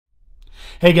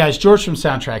Hey guys, George from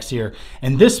SoundTraxx here,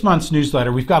 and this month's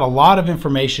newsletter we've got a lot of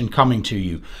information coming to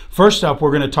you. First up,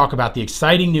 we're going to talk about the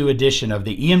exciting new addition of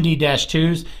the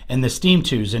EMD-2s and the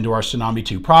Steam-2s into our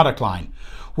Tsunami2 product line.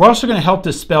 We're also going to help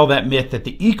dispel that myth that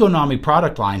the Economy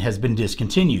product line has been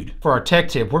discontinued. For our tech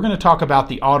tip, we're going to talk about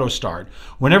the auto start.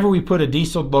 Whenever we put a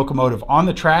diesel locomotive on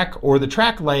the track or the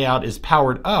track layout is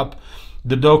powered up,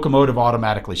 the locomotive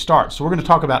automatically starts. So we're going to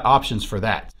talk about options for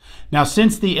that. Now,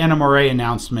 since the NMRA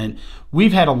announcement,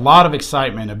 we've had a lot of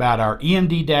excitement about our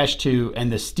EMD-2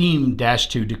 and the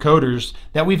Steam-2 decoders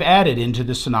that we've added into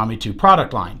the Tsunami2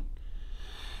 product line.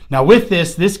 Now with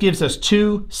this gives us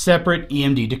two separate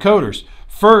EMD decoders.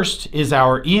 First is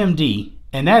our EMD,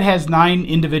 and that has 9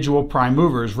 individual prime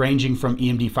movers ranging from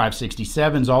EMD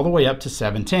 567s all the way up to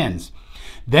 710s.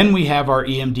 Then we have our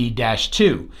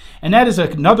EMD-2, and that is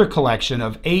another collection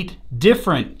of 8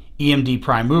 different EMD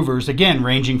prime movers, again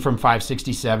ranging from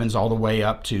 567s all the way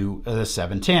up to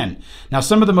 710. Now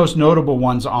some of the most notable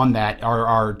ones on that are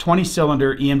our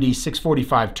 20-cylinder EMD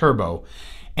 645 Turbo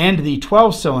and the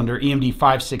 12-cylinder EMD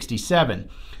 567.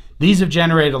 These have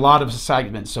generated a lot of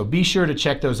excitement, so be sure to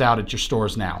check those out at your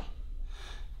stores now.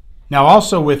 Now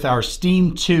also with our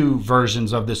Steam-2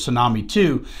 versions of the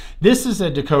Tsunami2, this is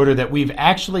a decoder that we've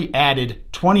actually added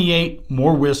 28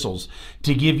 more whistles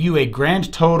to give you a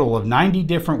grand total of 90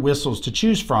 different whistles to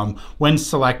choose from when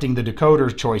selecting the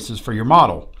decoder choices for your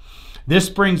model. This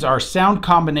brings our sound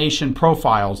combination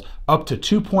profiles up to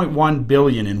 2.1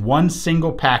 billion in one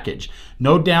single package.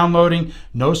 No downloading,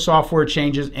 no software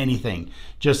changes, anything.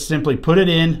 Just simply put it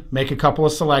in, make a couple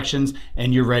of selections,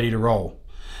 and you're ready to roll.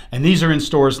 And these are in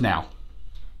stores now.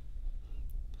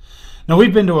 Now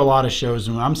we've been to a lot of shows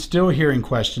and I'm still hearing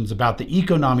questions about the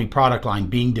Economy product line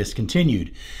being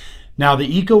discontinued. Now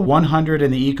the ECO-100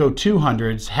 and the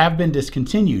ECO-200s have been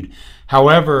discontinued.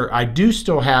 However, I do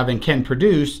still have and can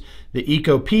produce the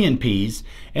ECO-PNPs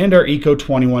and our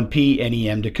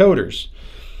ECO-21PNEM decoders.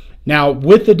 Now,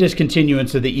 with the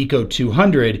discontinuance of the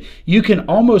ECO-200, you can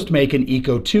almost make an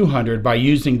ECO-200 by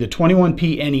using the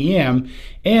 21PNEM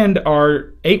and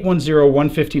our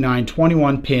 810-159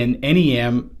 21-pin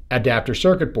NEM adapter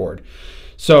circuit board.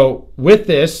 So with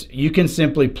this, you can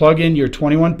simply plug in your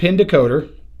 21-pin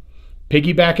decoder,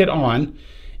 piggyback it on.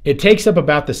 It takes up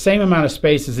about the same amount of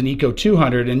space as an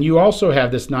ECO-200, and you also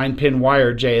have this 9-pin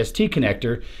wired JST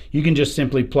connector. You can just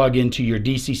simply plug into your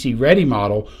DCC ready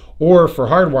model, or for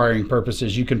hardwiring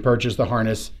purposes, you can purchase the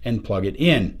harness and plug it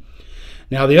in.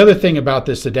 Now the other thing about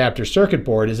this adapter circuit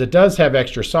board is it does have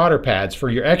extra solder pads for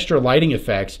your extra lighting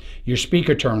effects, your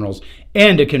speaker terminals,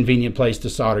 and a convenient place to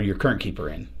solder your current keeper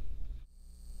in.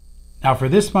 Now for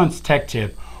this month's tech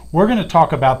tip, we're going to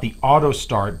talk about the auto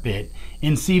start bit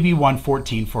in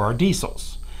CV114 for our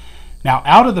diesels. Now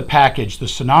out of the package, the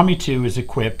Tsunami2 is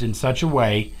equipped in such a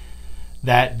way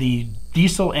that the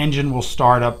diesel engine will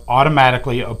start up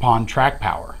automatically upon track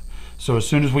power. So as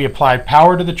soon as we apply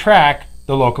power to the track,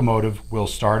 the locomotive will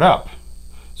start up.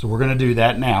 So we're going to do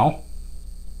that now.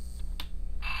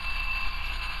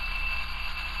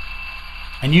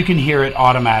 And you can hear it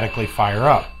automatically fire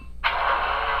up.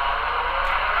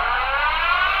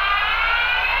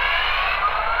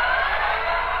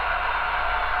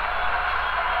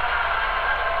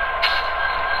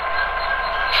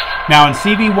 Now in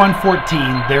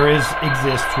CV114 there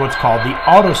exists what's called the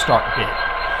auto start bit,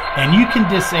 and you can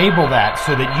disable that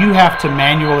so that you have to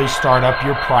manually start up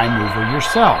your prime mover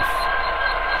yourself.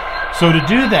 So to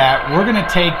do that, we're going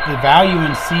to take the value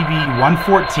in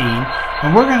CV114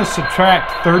 and we're going to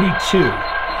subtract 32,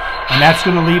 and that's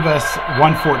going to leave us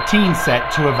 114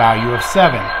 set to a value of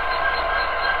 7.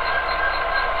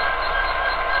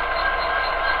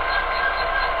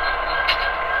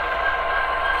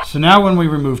 So now when we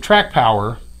remove track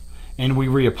power and we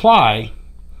reapply,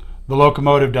 the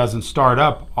locomotive doesn't start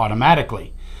up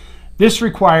automatically. This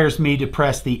requires me to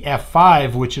press the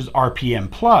F5, which is RPM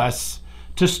plus,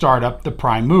 to start up the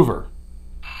prime mover.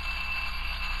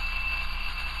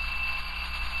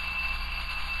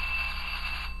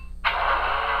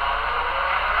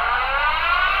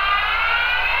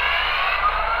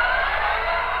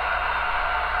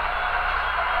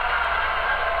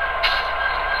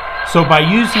 So by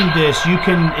using this, you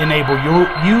can enable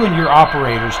you and your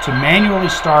operators to manually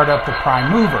start up the prime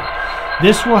mover.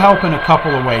 This will help in a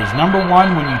couple of ways. Number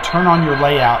one, when you turn on your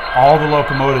layout, all the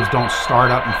locomotives don't start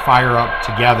up and fire up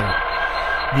together.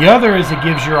 The other is it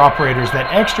gives your operators that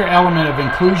extra element of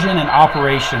inclusion and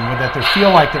operation that they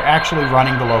feel like they're actually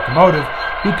running the locomotive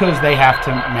because they have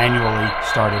to manually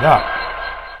start it up.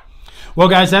 Well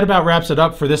guys, that about wraps it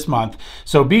up for this month.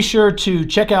 So be sure to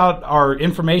check out our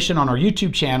information on our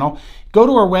YouTube channel. Go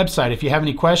to our website if you have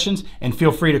any questions, and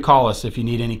feel free to call us if you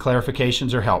need any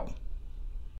clarifications or help.